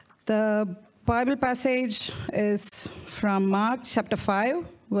The Bible passage is from Mark chapter 5,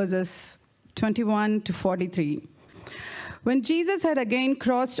 verses 21 to 43. When Jesus had again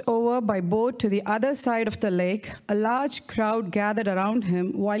crossed over by boat to the other side of the lake, a large crowd gathered around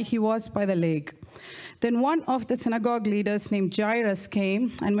him while he was by the lake. Then one of the synagogue leaders named Jairus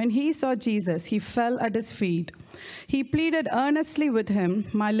came, and when he saw Jesus, he fell at his feet. He pleaded earnestly with him,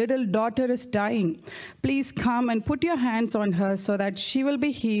 "My little daughter is dying. Please come and put your hands on her so that she will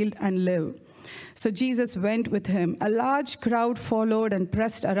be healed and live." So Jesus went with him. A large crowd followed and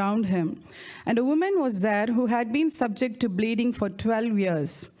pressed around him. And a woman was there who had been subject to bleeding for 12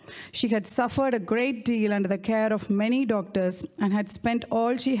 years. She had suffered a great deal under the care of many doctors and had spent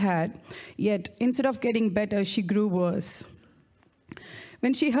all she had. Yet, instead of getting better, she grew worse.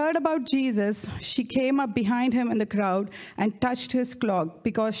 When she heard about Jesus, she came up behind him in the crowd and touched his cloak,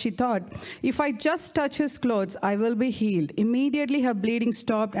 because she thought, "If I just touch his clothes, I will be healed." Immediately her bleeding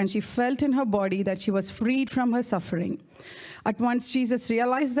stopped, and she felt in her body that she was freed from her suffering. At once Jesus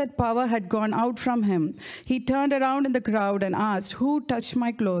realized that power had gone out from him. He turned around in the crowd and asked, "Who touched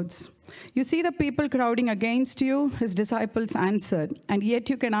my clothes?" "You see the people crowding against you," his disciples answered, "and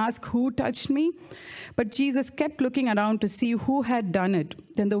yet you can ask, 'Who touched me?'" But Jesus kept looking around to see who had done it.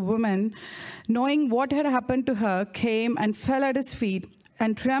 Then the woman, knowing what had happened to her, came and fell at his feet,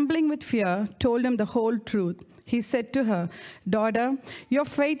 and trembling with fear, told him the whole truth. He said to her, "Daughter, your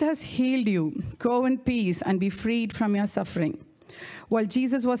faith has healed you. Go in peace and be freed from your suffering." While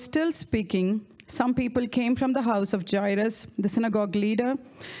Jesus was still speaking, some people came from the house of Jairus, the synagogue leader.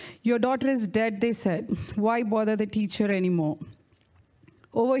 "Your daughter is dead," they said. "Why bother the teacher anymore?"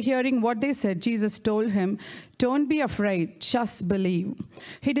 Overhearing what they said, Jesus told him, "Don't be afraid, just believe."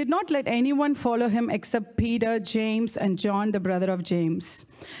 He did not let anyone follow him except Peter, James, and John, the brother of James.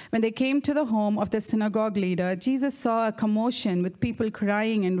 When they came to the home of the synagogue leader, Jesus saw a commotion with people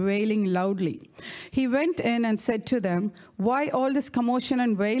crying and wailing loudly. He went in and said to them, "Why all this commotion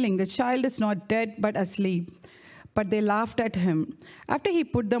and wailing? The child is not dead, but asleep." But they laughed at him. After he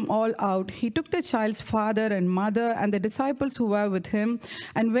put them all out, he took the child's father and mother and the disciples who were with him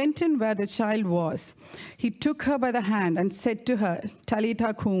and went in where the child was. He took her by the hand and said to her,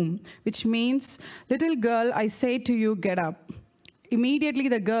 "Talitha kum," which means, "Little girl, I say to you, get up." Immediately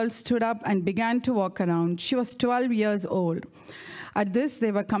the girl stood up and began to walk around. She was 12 years old. At this,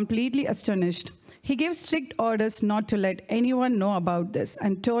 they were completely astonished. He gave strict orders not to let anyone know about this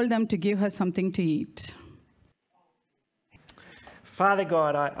and told them to give her something to eat. Father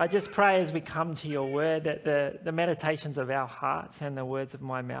God, I just pray as we come to your word that the meditations of our hearts and the words of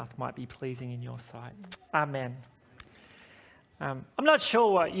my mouth might be pleasing in your sight. Amen. I'm not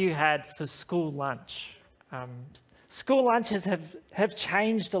sure what you had for school lunch. School lunches have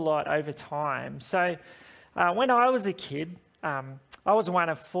changed a lot over time. So when I was a kid, I was one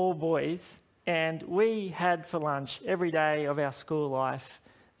of 4 boys, and we had for lunch every day of our school life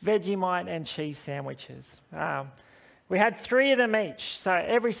Vegemite and cheese sandwiches. We had 3 of them each. So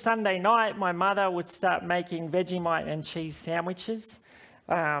every Sunday night, my mother would start making Vegemite and cheese sandwiches.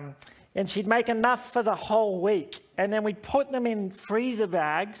 And she'd make enough for the whole week. And then we'd put them in freezer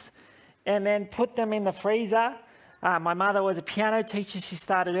bags and then put them in the freezer. My mother was a piano teacher. She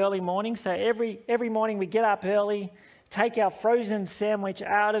started early morning. So every morning we'd get up early, take our frozen sandwich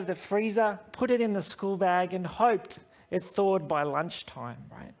out of the freezer, put it in the school bag, and hoped it thawed by lunchtime,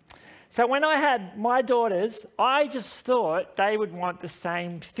 right? So when I had my daughters, I just thought they would want the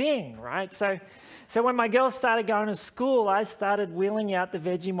same thing, right? So when my girls started going to school, I started wheeling out the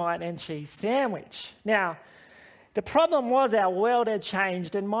Vegemite and cheese sandwich. Now, the problem was our world had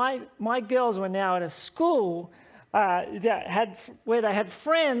changed, and my girls were now at a school where they had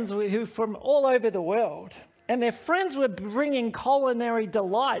friends who from all over the world. And their friends were bringing culinary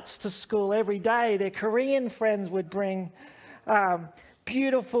delights to school every day. Their Korean friends would bring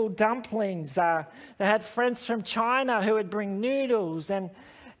beautiful dumplings. They had friends from China who would bring noodles. And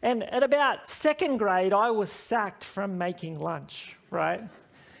at about 2nd grade, I was sacked from making lunch, right?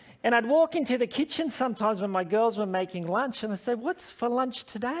 And I'd walk into the kitchen sometimes when my girls were making lunch, and I'd say, "What's for lunch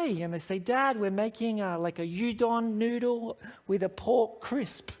today?" And they say, "Dad, we're making like a udon noodle with a pork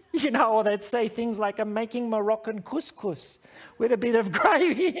crisp." Or they'd say things like, "I'm making Moroccan couscous with a bit of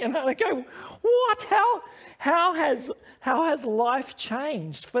gravy." And I go, "What? How has life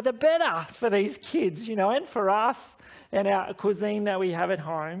changed for the better for these kids, and for us and our cuisine that we have at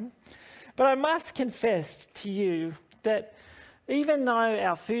home?" But I must confess to you that even though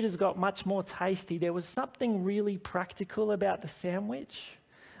our food has got much more tasty, there was something really practical about the sandwich.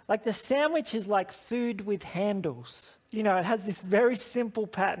 Like, the sandwich is like food with handles. It has this very simple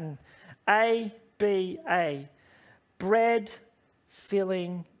pattern. A, B, A. Bread,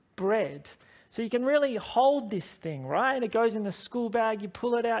 filling, bread. So you can really hold this thing, right? It goes in the school bag, you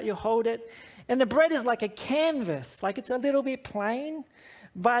pull it out, you hold it. And the bread is like a canvas, like it's a little bit plain,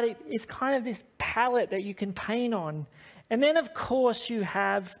 but it's kind of this palette that you can paint on. And then, of course, you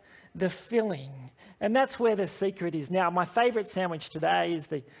have the filling. And that's where the secret is. Now, my favorite sandwich today is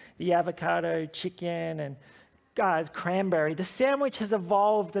the avocado, chicken, and cranberry. The sandwich has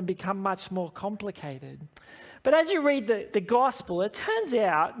evolved and become much more complicated. But as you read the gospel, it turns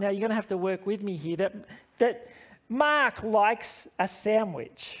out, now you're going to have to work with me here, that Mark likes a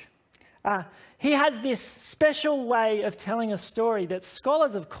sandwich. He has this special way of telling a story that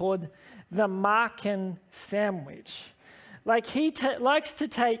scholars have called the Markan sandwich. Like he likes to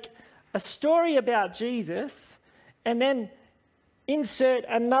take a story about Jesus and then insert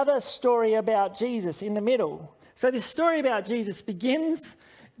another story about Jesus in the middle. So this story about Jesus begins,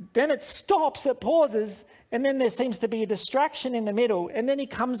 then it stops, it pauses, and then there seems to be a distraction in the middle, and then he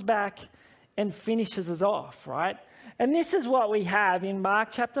comes back and finishes us off, right? And this is what we have in Mark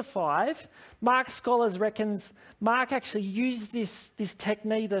chapter 5. Mark scholars reckons Mark actually used this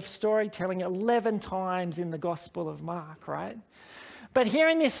technique of storytelling 11 times in the Gospel of Mark, right? But here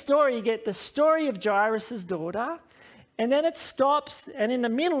in this story, you get the story of Jairus' daughter, and then it stops, and in the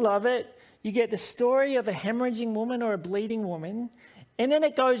middle of it, you get the story of a hemorrhaging woman or a bleeding woman, and then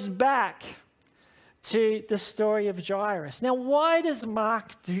it goes back to the story of Jairus. Now, why does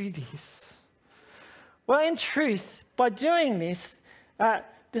Mark do this? Well, in truth, by doing this,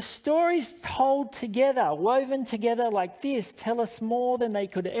 the stories told together, woven together like this, tell us more than they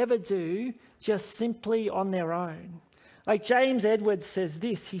could ever do just simply on their own. Like James Edwards says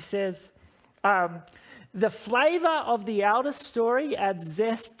this, he says, the flavour of the outer story adds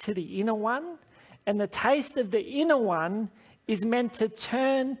zest to the inner one, and the taste of the inner one is meant to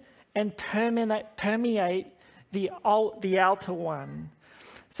turn and permeate the outer one.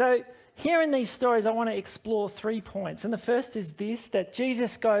 So here in these stories, I want to explore 3 points. And the first is this, that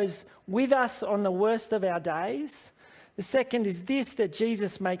Jesus goes with us on the worst of our days. The second is this, that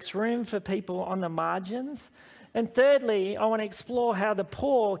Jesus makes room for people on the margins. And thirdly, I want to explore how the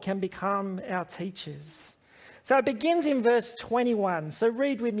poor can become our teachers. So it begins in verse 21. So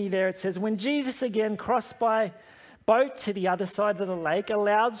read with me there. It says, when Jesus again crossed by boat to the other side of the lake, a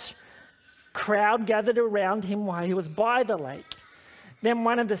large crowd gathered around him while he was by the lake. Then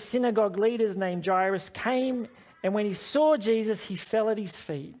one of the synagogue leaders named Jairus came, and when he saw Jesus, he fell at his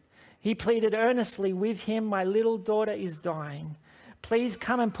feet. He pleaded earnestly with him, my little daughter is dying. Please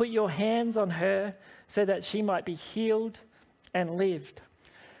come and put your hands on her so that she might be healed and lived.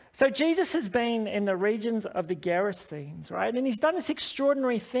 So Jesus has been in the regions of the Gerasenes, right? And he's done this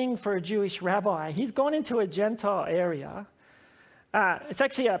extraordinary thing for a Jewish rabbi. He's gone into a Gentile area. It's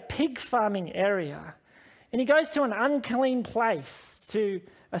actually a pig farming area. And he goes to an unclean place, to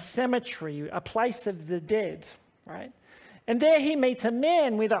a cemetery, a place of the dead, right? And there he meets a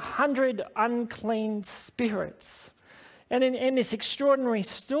man with 100 unclean spirits. And in this extraordinary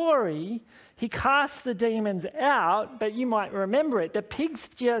story, he casts the demons out, but you might remember it. The pigs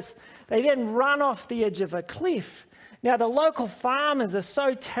they then run off the edge of a cliff. Now, the local farmers are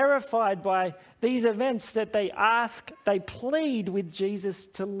so terrified by these events that they plead with Jesus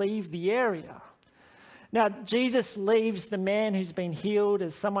to leave the area. Now, Jesus leaves the man who's been healed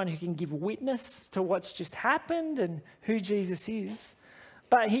as someone who can give witness to what's just happened and who Jesus is.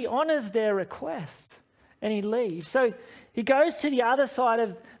 But he honors their request and he leaves. So he goes to the other side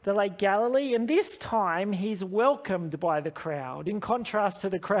of the Lake Galilee, and this time he's welcomed by the crowd, in contrast to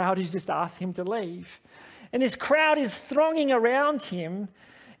the crowd who's just asked him to leave. And this crowd is thronging around him,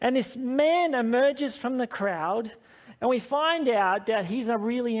 and this man emerges from the crowd, and we find out that he's a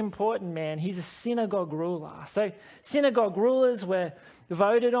really important man. He's a synagogue ruler. So synagogue rulers were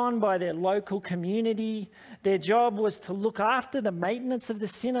voted on by their local community. Their job was to look after the maintenance of the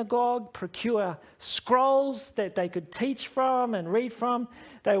synagogue, procure scrolls that they could teach from and read from.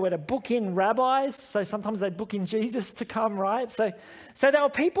 They were to book in rabbis, so sometimes they'd book in Jesus to come, right? So they were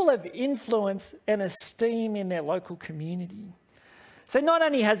people of influence and esteem in their local community. So not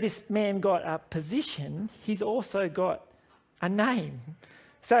only has this man got a position, he's also got a name.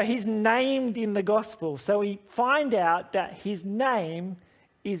 So he's named in the gospel. So we find out that his name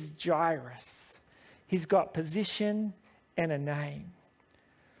is Jairus. He's got position and a name.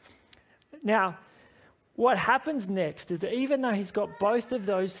 Now, what happens next is that even though he's got both of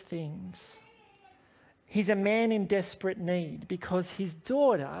those things, he's a man in desperate need because his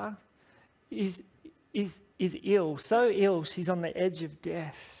daughter is ill, so ill she's on the edge of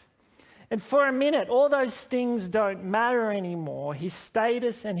death. And for a minute, all those things don't matter anymore. His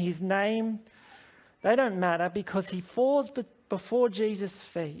status and his name, they don't matter because he falls before Jesus'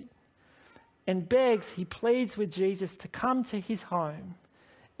 feet and begs, he pleads with Jesus to come to his home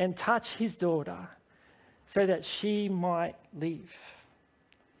and touch his daughter so that she might live.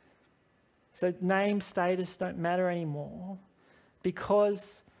 So name, status don't matter anymore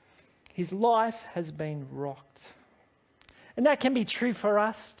because his life has been rocked. And that can be true for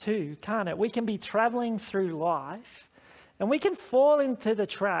us too, can't it? We can be traveling through life and we can fall into the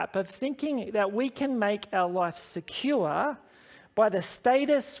trap of thinking that we can make our life secure by the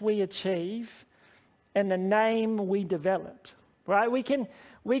status we achieve and the name we developed, right? We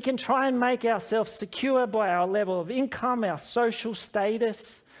can try and make ourselves secure by our level of income, our social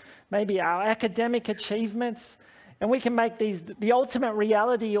status, maybe our academic achievements, and we can make these the ultimate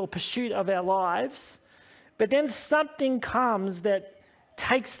reality or pursuit of our lives. But then something comes that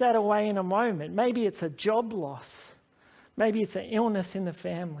takes that away in a moment. Maybe it's a job loss. Maybe it's an illness in the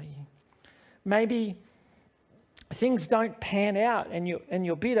family. Maybe things don't pan out and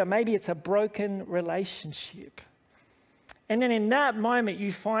you're bitter. Maybe it's a broken relationship. And then in that moment,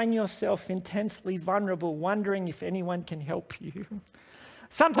 you find yourself intensely vulnerable, wondering if anyone can help you.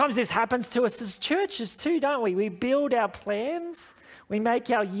 Sometimes this happens to us as churches too, don't we? We build our plans. We make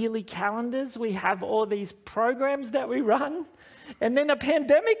our yearly calendars. We have all these programs that we run. And then a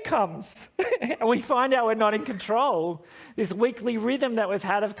pandemic comes and we find out we're not in control. This weekly rhythm that we've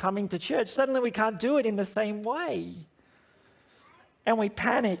had of coming to church, suddenly we can't do it in the same way. And we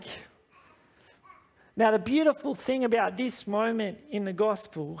panic. Now, the beautiful thing about this moment in the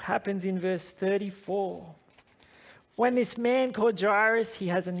gospel happens in verse 34. When this man called Jairus, he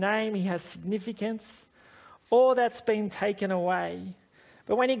has a name, he has significance, all that's been taken away.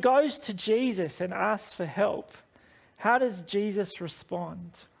 But when he goes to Jesus and asks for help, how does Jesus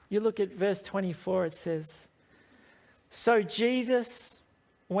respond? You look at verse 24, it says, "So Jesus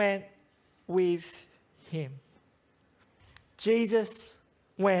went with him." Jesus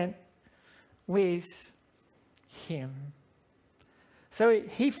went with him. So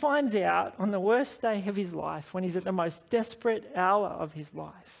he finds out on the worst day of his life, when he's at the most desperate hour of his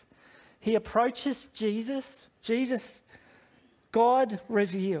life, he approaches Jesus. Jesus, God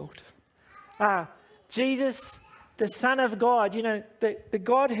revealed. Jesus, the Son of God, you know, the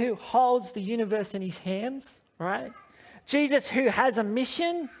God who holds the universe in his hands, right? Jesus who has a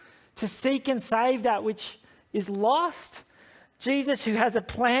mission to seek and save that which is lost. Jesus who has a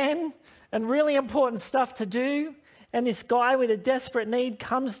plan and really important stuff to do. And this guy with a desperate need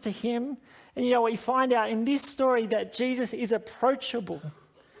comes to him. And you know what, you find out in this story that Jesus is approachable.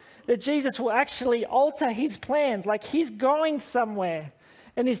 That Jesus will actually alter his plans, like he's going somewhere.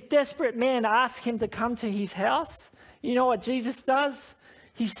 And this desperate man asks him to come to his house. You know what Jesus does?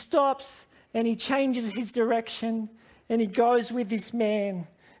 He stops and he changes his direction and he goes with this man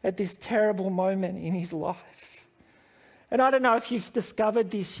at this terrible moment in his life. And I don't know if you've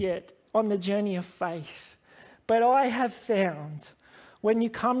discovered this yet on the journey of faith. But I have found when you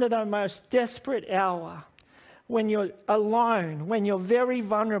come to the most desperate hour, when you're alone, when you're very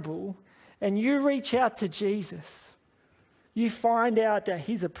vulnerable, and you reach out to Jesus, you find out that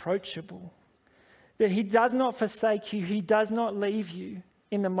he's approachable, that he does not forsake you, he does not leave you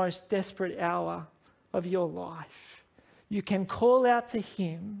in the most desperate hour of your life. You can call out to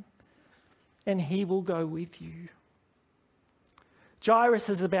him and he will go with you. Jairus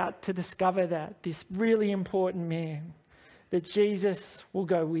is about to discover that, this really important man, that Jesus will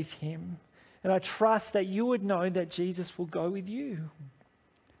go with him. And I trust that you would know that Jesus will go with you.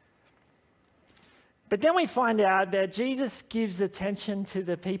 But then we find out that Jesus gives attention to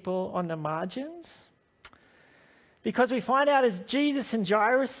the people on the margins. Because we find out as Jesus and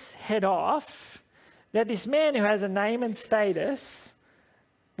Jairus head off, that this man who has a name and status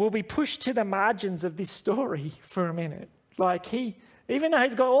will be pushed to the margins of this story for a minute. Like even though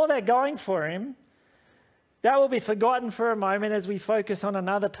he's got all that going for him, that will be forgotten for a moment as we focus on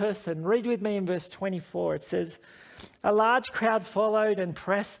another person. Read with me in verse 24. It says, "A large crowd followed and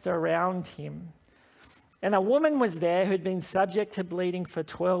pressed around him. And a woman was there who'd been subject to bleeding for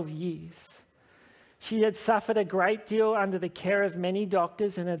 12 years. She had suffered a great deal under the care of many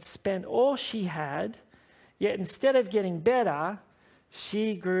doctors and had spent all she had, yet instead of getting better,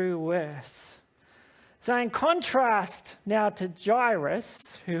 she grew worse." So in contrast now to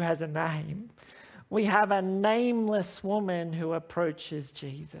Jairus, who has a name, we have a nameless woman who approaches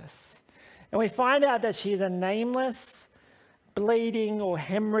Jesus. And we find out that she is a nameless, bleeding or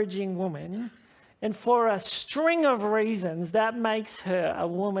hemorrhaging woman. And for a string of reasons, that makes her a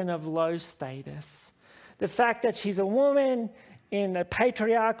woman of low status. The fact that she's a woman in a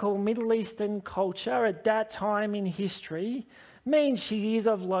patriarchal Middle Eastern culture at that time in history means she is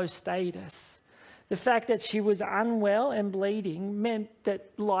of low status. The fact that she was unwell and bleeding meant that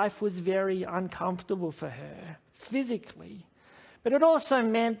life was very uncomfortable for her physically. But it also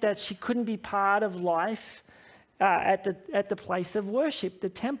meant that she couldn't be part of life at the place of worship, the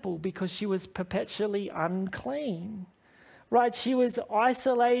temple, because she was perpetually unclean. Right? She was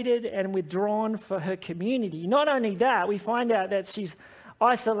isolated and withdrawn for her community. Not only that, we find out that she's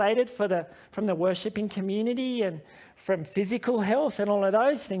isolated from the worshiping community and from physical health and all of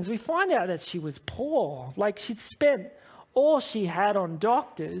those things. We find out that she was poor. Like, she'd spent all she had on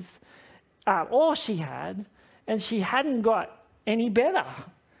doctors, all she had, and she hadn't got any better.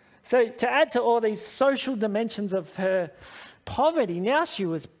 So to add to all these social dimensions of her poverty, now she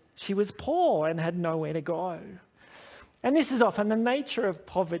was poor and had nowhere to go. And this is often the nature of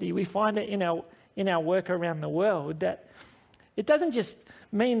poverty. We find it in our work around the world, that it doesn't just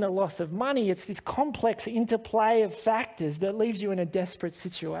mean the loss of money. It's this complex interplay of factors that leaves you in a desperate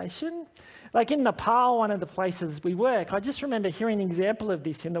situation. Like in Nepal, one of the places we work, I just remember hearing an example of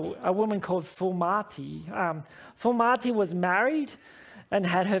this in a woman called Phulmati. Phulmati was married and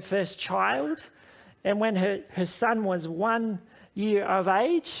had her first child. And when her son was 1 year of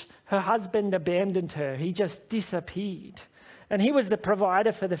age, her husband abandoned her. He just disappeared. And he was the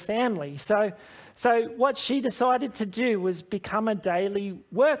provider for the family. So what she decided to do was become a daily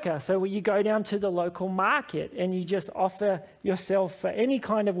worker. So you go down to the local market and you just offer yourself for any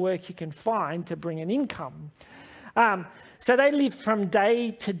kind of work you can find to bring an income. So they lived from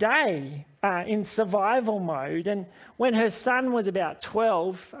day to day in survival mode. And when her son was about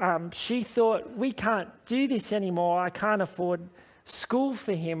 12, she thought, we can't do this anymore. I can't afford school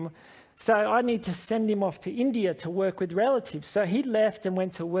for him. So I need to send him off to India to work with relatives. So he left and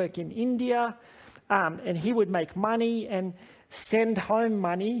went to work in India, and he would make money and send home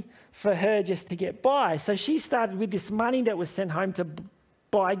money for her just to get by. So she started with this money that was sent home to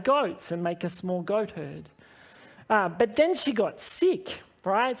buy goats and make a small goat herd. But then she got sick,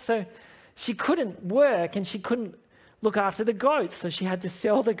 right? So she couldn't work and she couldn't look after the goats. So she had to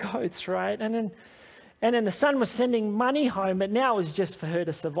sell the goats, right? And then the son was sending money home, but now it was just for her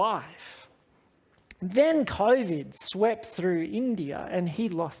to survive. Then COVID swept through India and he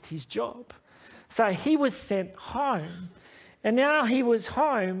lost his job. So he was sent home. And now he was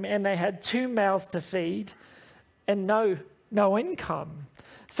home and they had 2 mouths to feed and no income.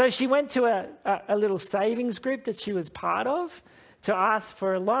 So she went to a little savings group that she was part of to ask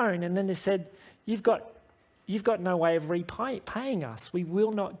for a loan. And then they said, you've got no way of repaying us. We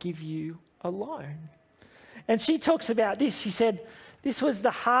will not give you a loan. And she talks about this. She said, this was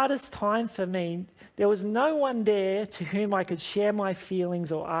the hardest time for me. There was no one there to whom I could share my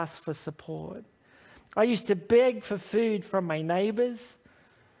feelings or ask for support. I used to beg for food from my neighbours,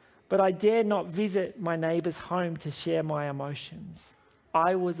 but I dared not visit my neighbour's home to share my emotions.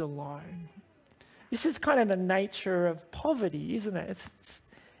 I was alone. This is kind of the nature of poverty, isn't it?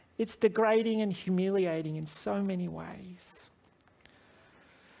 It's degrading and humiliating in so many ways.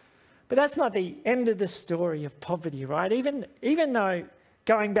 But that's not the end of the story of poverty, right? Even though,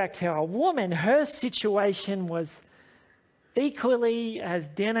 going back to our woman, her situation was equally as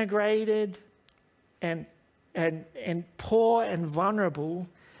denigrated and poor and vulnerable,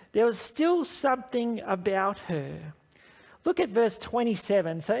 there was still something about her. Look at verse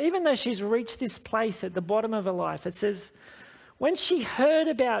 27. So even though she's reached this place at the bottom of her life, it says, when she heard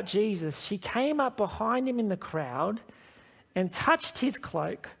about Jesus, she came up behind him in the crowd and touched his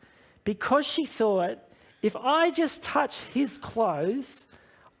cloak, because she thought, if I just touch his clothes,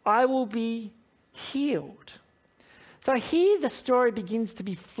 I will be healed. So here the story begins to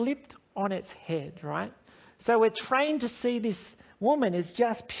be flipped on its head, right? So we're trained to see this woman as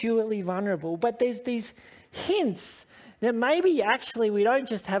just purely vulnerable, but there's these hints that maybe actually we don't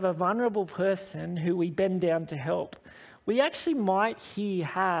just have a vulnerable person who we bend down to help. We actually might here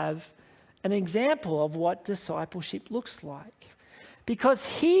have an example of what discipleship looks like. Because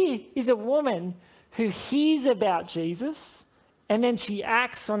here is a woman who hears about Jesus and then she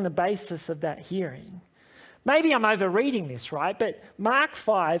acts on the basis of that hearing. Maybe I'm overreading this, right? But Mark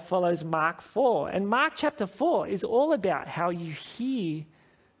 5 follows Mark 4. And Mark chapter 4 is all about how you hear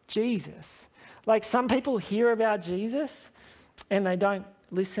Jesus. Like, some people hear about Jesus and they don't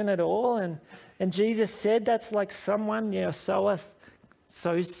listen at all. And Jesus said that's like someone,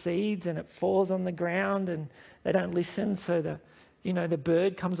 sows seeds and it falls on the ground and they don't listen, so the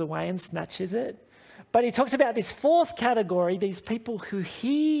bird comes away and snatches it. But he talks about this fourth category, these people who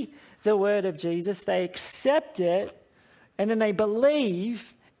hear the word of Jesus, they accept it, and then they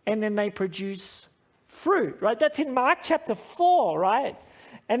believe, and then they produce fruit, right? That's in Mark chapter 4, right?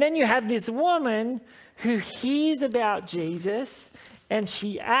 And then you have this woman who hears about Jesus, and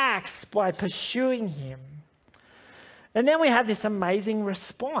she acts by pursuing him. And then we have this amazing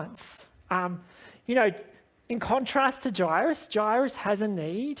response. In contrast to Jairus, Jairus has a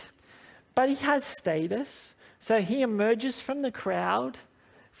need, but he has status. So he emerges from the crowd,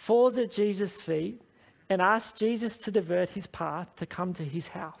 falls at Jesus' feet, and asks Jesus to divert his path to come to his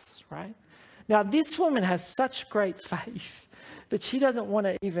house, right? Now, this woman has such great faith that she doesn't want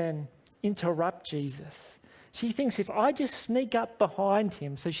to even interrupt Jesus. She thinks if I just sneak up behind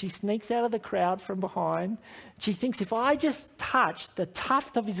him, so she sneaks out of the crowd from behind, she thinks if I just touch the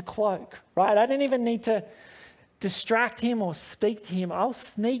tuft of his cloak, right? I don't even need to distract him or speak to him. I'll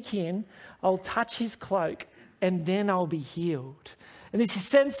sneak in, I'll touch his cloak, and then I'll be healed. And there's a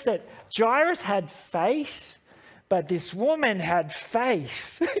sense that Jairus had faith, but this woman had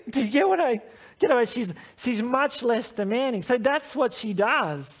faith. Do you get what she's much less demanding. So that's what she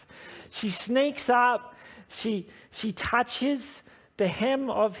does. She sneaks up, she touches the hem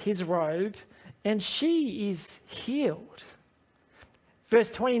of his robe, and she is healed.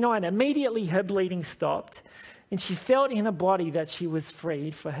 Verse 29, immediately her bleeding stopped, and she felt in her body that she was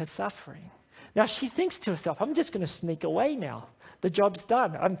freed for her suffering. Now she thinks to herself, I'm just going to sneak away now. The job's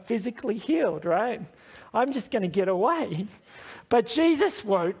done. I'm physically healed, right? I'm just going to get away. But Jesus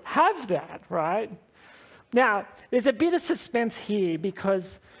won't have that, right? Now, there's a bit of suspense here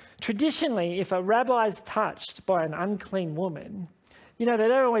because traditionally, if a rabbi is touched by an unclean woman, they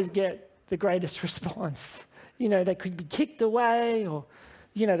don't always get the greatest response. They could be kicked away or,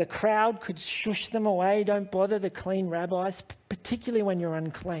 the crowd could shush them away. Don't bother the clean rabbis, particularly when you're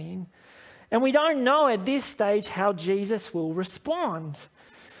unclean. And we don't know at this stage how Jesus will respond.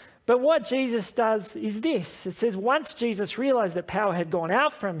 But what Jesus does is this. It says, once Jesus realized that power had gone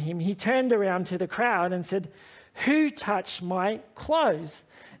out from him, he turned around to the crowd and said, "Who touched my clothes?"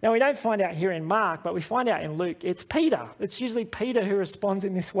 Now, we don't find out here in Mark, but we find out in Luke. It's Peter. It's usually Peter who responds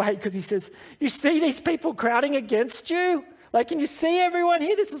in this way because he says, "You see these people crowding against you? Can you see everyone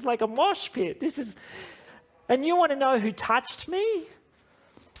here? This is like a mosh pit. And you want to know who touched me?"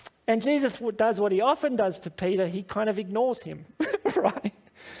 And Jesus does what he often does to Peter. He kind of ignores him, right?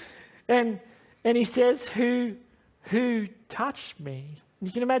 And he says, who touched me?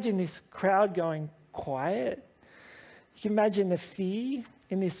 You can imagine this crowd going quiet. You can imagine the fear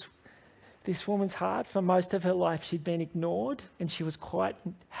in this woman's heart. For most of her life, she'd been ignored, and she was quite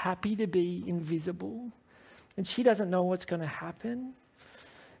happy to be invisible. And she doesn't know what's going to happen.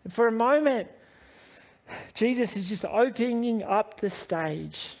 And for a moment, Jesus is just opening up the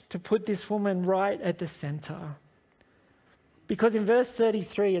stage to put this woman right at the center. Because in verse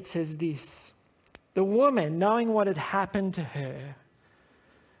 33, it says this: the woman, knowing what had happened to her,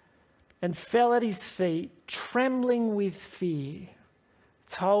 and fell at his feet, trembling with fear,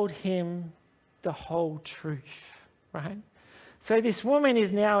 told him the whole truth, right? So this woman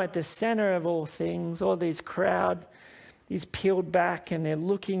is now at the center of all things. All these crowd is peeled back and they're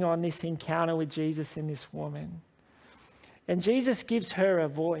looking on this encounter with Jesus and this woman. And Jesus gives her a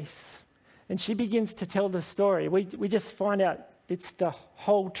voice and she begins to tell the story. We just find out it's the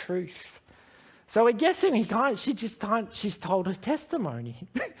whole truth. So we're guessing she's told her testimony.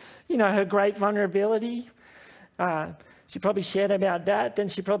 Her great vulnerability. She probably shared about that. Then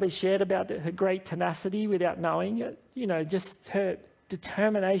she probably shared about her great tenacity without knowing it. Just her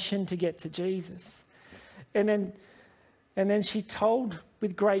determination to get to Jesus. And then she told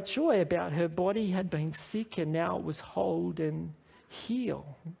with great joy about her body had been sick and now it was whole and healed.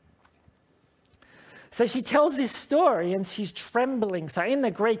 So she tells this story and she's trembling. So in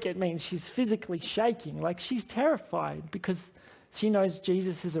the Greek, it means she's physically shaking, like she's terrified because she knows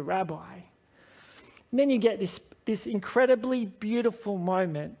Jesus is a rabbi. And then you get this incredibly beautiful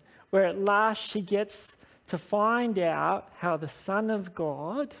moment where at last she gets to find out how the Son of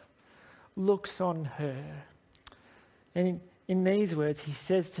God looks on her. And in these words, he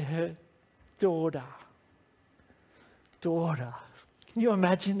says to her, daughter. Can you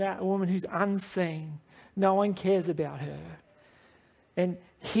imagine that? A woman who's unseen. No one cares about her. And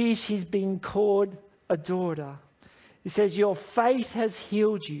here she's being called a daughter. He says, your faith has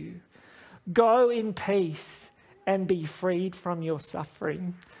healed you. Go in peace and be freed from your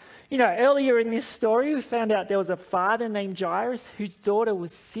suffering. Earlier in this story, we found out there was a father named Jairus whose daughter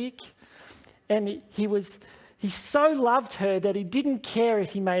was sick. And he so loved her that he didn't care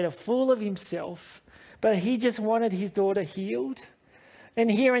if he made a fool of himself, but he just wanted his daughter healed. And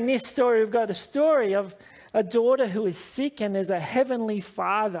here in this story, we've got a story of a daughter who is sick, and there's a heavenly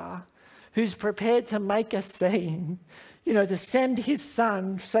father who's prepared to make a scene, to send his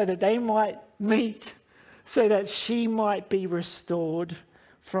son so that they might meet, so that she might be restored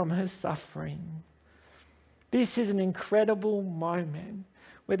from her suffering. This is an incredible moment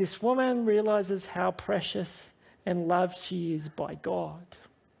where this woman realizes how precious and loved she is by God.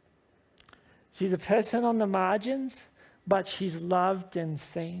 She's a person on the margins, but she's loved and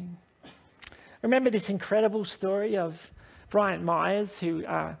seen. Remember this incredible story of Bryant Myers, who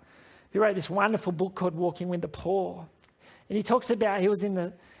wrote this wonderful book called Walking with the Poor. And he talks about he was in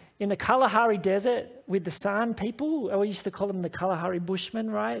the Kalahari Desert with the San people, or we used to call them the Kalahari Bushmen,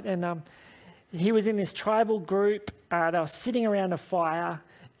 right? And he was in this tribal group. They were sitting around a fire,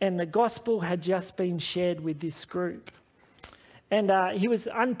 and the gospel had just been shared with this group. And he was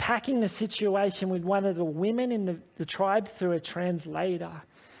unpacking the situation with one of the women in the tribe through a translator,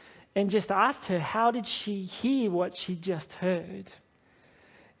 and just asked her, how did she hear what she just heard?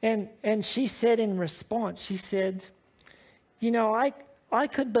 And she said in response, she said, I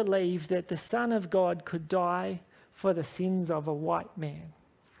could believe that the Son of God could die for the sins of a white man.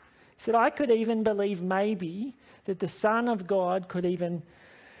 He said, I could even believe maybe that the Son of God could even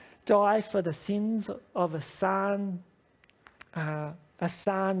die for the sins of a San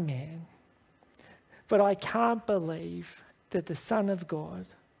man. But I can't believe that the Son of God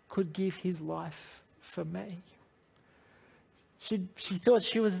could give his life for me. She thought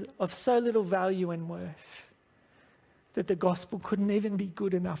she was of so little value and worth that the gospel couldn't even be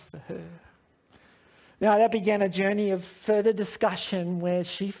good enough for her. Now, that began a journey of further discussion where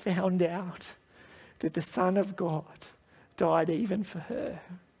she found out that the Son of God died even for her.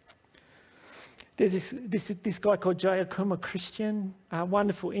 There's this guy called Jayakumar Christian, a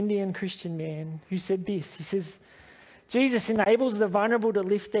wonderful Indian Christian man, who said this. He says, Jesus enables the vulnerable to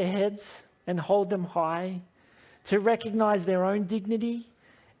lift their heads and hold them high, to recognize their own dignity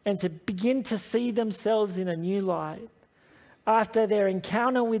and to begin to see themselves in a new light. After their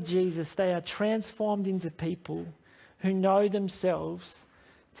encounter with Jesus, they are transformed into people who know themselves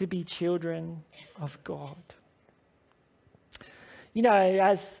to be children of God.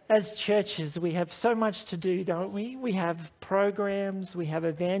 As churches, we have so much to do, don't we? We have programs, we have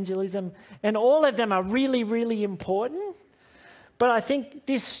evangelism, and all of them are really, really important. But I think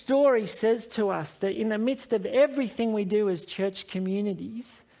this story says to us that in the midst of everything we do as church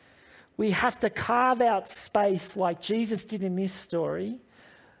communities, we have to carve out space like Jesus did in this story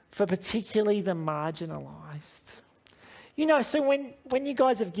for particularly the marginalized. So when you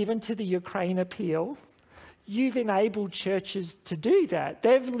guys have given to the Ukraine appeal, you've enabled churches to do that.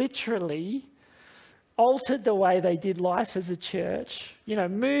 They've literally altered the way they did life as a church,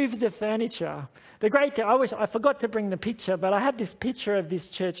 moved the furniture. The great thing, I forgot to bring the picture, but I had this picture of this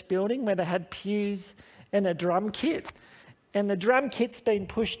church building where they had pews and a drum kit. And the drum kit's been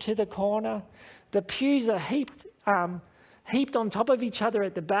pushed to the corner. The pews are heaped on top of each other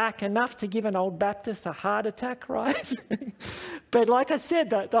at the back, enough to give an old Baptist a heart attack, right? But like I said,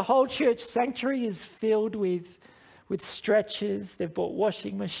 the whole church sanctuary is filled with stretchers. They've bought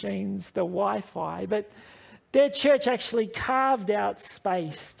washing machines, the Wi-Fi. But their church actually carved out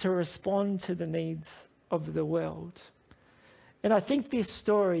space to respond to the needs of the world. And I think this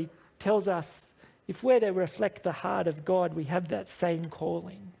story tells us, if we're to reflect the heart of God, we have that same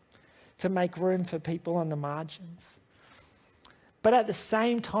calling to make room for people on the margins. But at the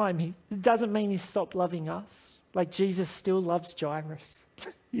same time, it doesn't mean he stopped loving us. Like Jesus still loves Jairus,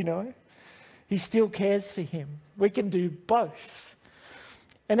 He still cares for him. We can do both.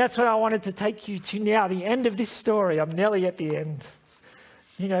 And that's what I wanted to take you to now, the end of this story. I'm nearly at the end.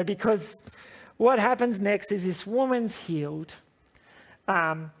 Because what happens next is this woman's healed.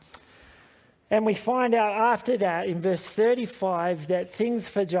 And we find out after that in verse 35 that things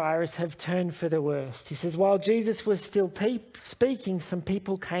for Jairus have turned for the worst. He says, while Jesus was still speaking, some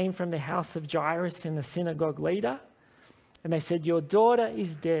people came from the house of Jairus and the synagogue leader. And they said, your daughter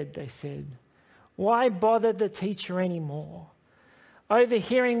is dead, they said. Why bother the teacher anymore?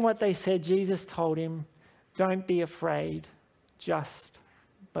 Overhearing what they said, Jesus told him, don't be afraid, just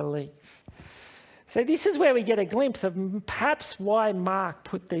believe. So this is where we get a glimpse of perhaps why Mark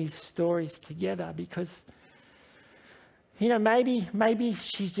put these stories together, because, maybe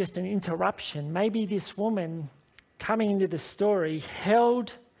she's just an interruption. Maybe this woman coming into the story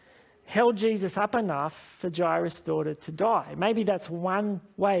held Jesus up enough for Jairus' daughter to die. Maybe that's one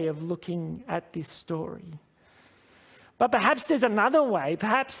way of looking at this story. But perhaps there's another way.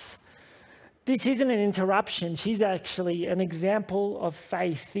 Perhaps this isn't an interruption. She's actually an example of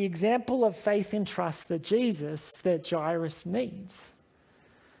faith, the example of faith and trust that Jairus needs.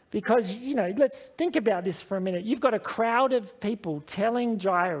 Because, let's think about this for a minute. You've got a crowd of people telling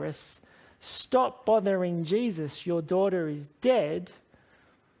Jairus, stop bothering Jesus, your daughter is dead.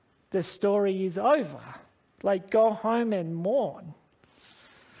 The story is over. Go home and mourn.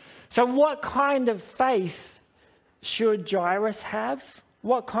 So what kind of faith should Jairus have?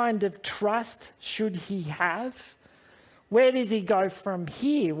 What kind of trust should he have? Where does he go from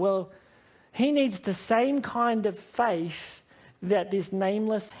here? Well, he needs the same kind of faith that this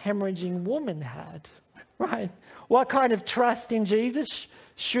nameless hemorrhaging woman had, right? What kind of trust in Jesus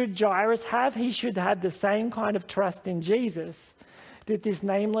should Jairus have? He should have the same kind of trust in Jesus that this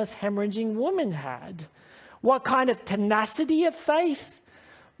nameless hemorrhaging woman had. What kind of tenacity of faith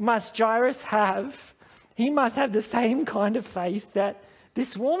must Jairus have? He must have the same kind of faith that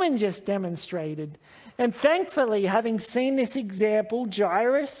this woman just demonstrated. And thankfully, having seen this example,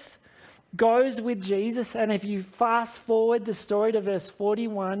 Jairus goes with Jesus. And if you fast forward the story to verse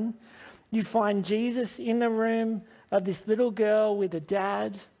 41, you find Jesus in the room of this little girl with a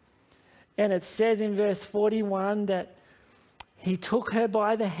dad. And it says in verse 41 that he took her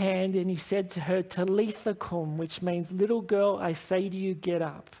by the hand and he said to her, Talitha cum, which means, little girl, I say to you, get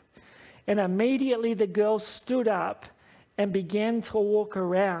up. And immediately the girl stood up and began to walk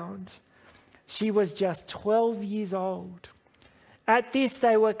around. She was just 12 years old. At this,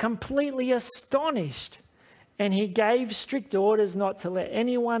 they were completely astonished, and he gave strict orders not to let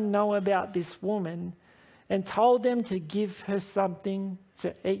anyone know about this woman and told them to give her something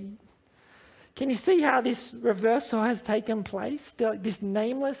to eat. Can you see how this reversal has taken place? This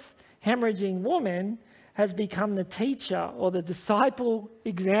nameless, hemorrhaging woman has become the teacher or the disciple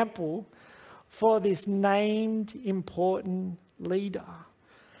example for this named, important leader.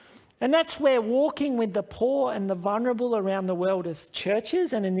 And that's where walking with the poor and the vulnerable around the world as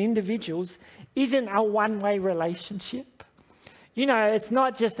churches and in individuals isn't a one-way relationship. You know, it's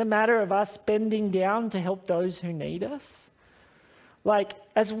not just a matter of us bending down to help those who need us. Like,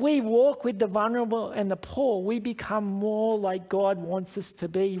 as we walk with the vulnerable and the poor, we become more like God wants us to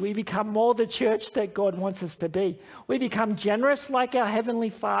be. We become more the church that God wants us to be. We become generous like our Heavenly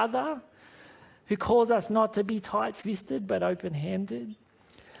Father, who calls us not to be tight-fisted but open-handed.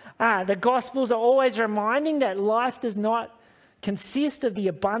 The Gospels are always reminding that life does not consist of the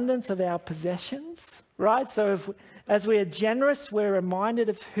abundance of our possessions, right? So as we are generous, we're reminded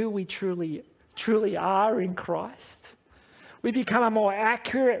of who we truly are in Christ. We become a more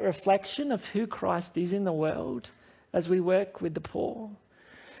accurate reflection of who Christ is in the world as we work with the poor.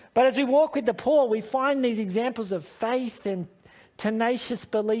 But as we walk with the poor, we find these examples of faith and tenacious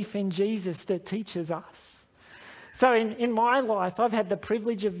belief in Jesus that teaches us. So in my life, I've had the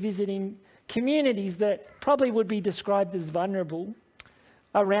privilege of visiting communities that probably would be described as vulnerable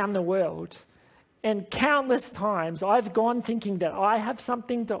around the world. And countless times I've gone thinking that I have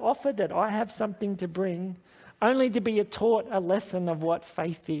something to offer, that I have something to bring, only to be taught a lesson of what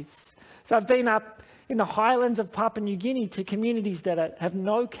faith is. So I've been up in the highlands of Papua New Guinea to communities that have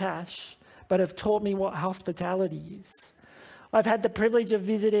no cash, but have taught me what hospitality is. I've had the privilege of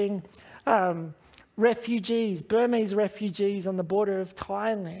visiting refugees, Burmese refugees on the border of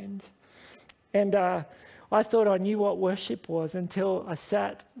Thailand. And I thought I knew what worship was until I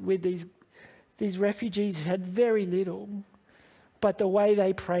sat with these refugees who had very little, but the way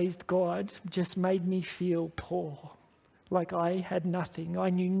they praised God just made me feel poor, like I had nothing. I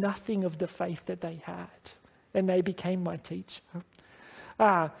knew nothing of the faith that they had, and they became my teacher.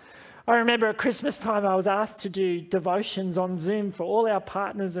 I remember at Christmas time I was asked to do devotions on Zoom for all our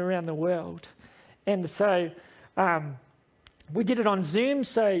partners around the world. And so we did it on Zoom.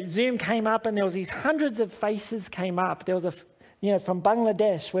 So Zoom came up and there was these hundreds of faces came up. There was from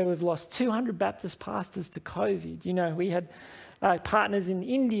Bangladesh, where we've lost 200 Baptist pastors to COVID. You know, we had partners in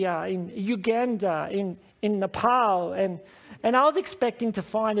India, in Uganda, in Nepal. And I was expecting to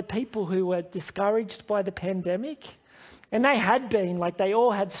find people who were discouraged by the pandemic. And they had been, they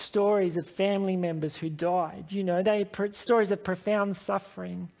all had stories of family members who died. You know, they had stories of profound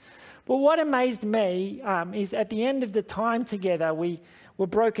suffering. But what amazed me is at the end of the time together, we were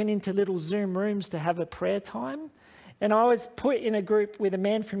broken into little Zoom rooms to have a prayer time. And I was put in a group with a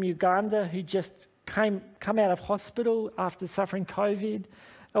man from Uganda who just come out of hospital after suffering COVID,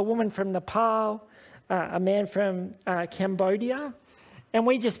 a woman from Nepal, a man from Cambodia. And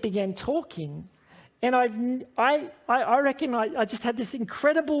we just began talking. And I reckon I just had this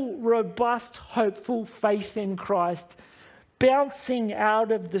incredible, robust, hopeful faith in Christ bouncing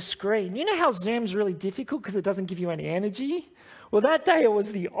out of the screen. You know how Zoom's really difficult because it doesn't give you any energy? Well, that day it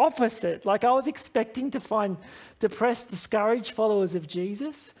was the opposite. I was expecting to find depressed, discouraged followers of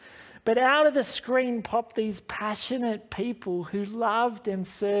Jesus. But out of the screen popped these passionate people who loved and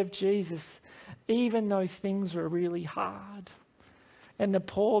served Jesus, even though things were really hard. And the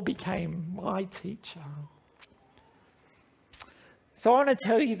poor became my teacher. So I want to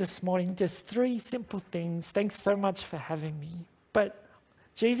tell you this morning just 3 simple things. Thanks so much for having me. But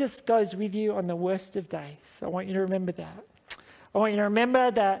Jesus goes with you on the worst of days. I want you to remember that. I want you to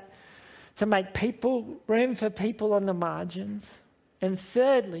remember that to make room for people on the margins. And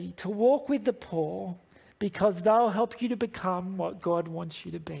thirdly, to walk with the poor because they'll help you to become what God wants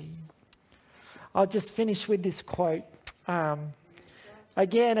you to be. I'll just finish with this quote.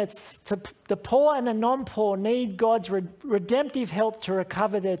 Again, it's the poor and the non-poor need God's redemptive help to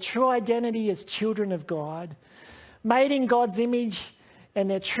recover their true identity as children of God, made in God's image, and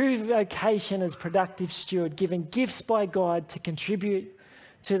their true vocation as productive steward, given gifts by God to contribute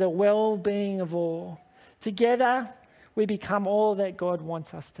to the well-being of all. Together, we become all that God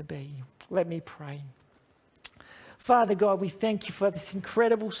wants us to be. Let me pray. Father God, we thank you for this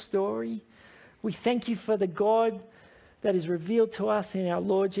incredible story. We thank you for the God that is revealed to us in our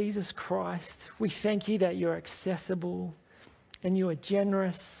Lord Jesus Christ. We thank you that you're accessible and you are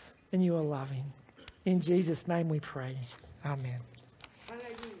generous and you are loving. In Jesus' name we pray. Amen.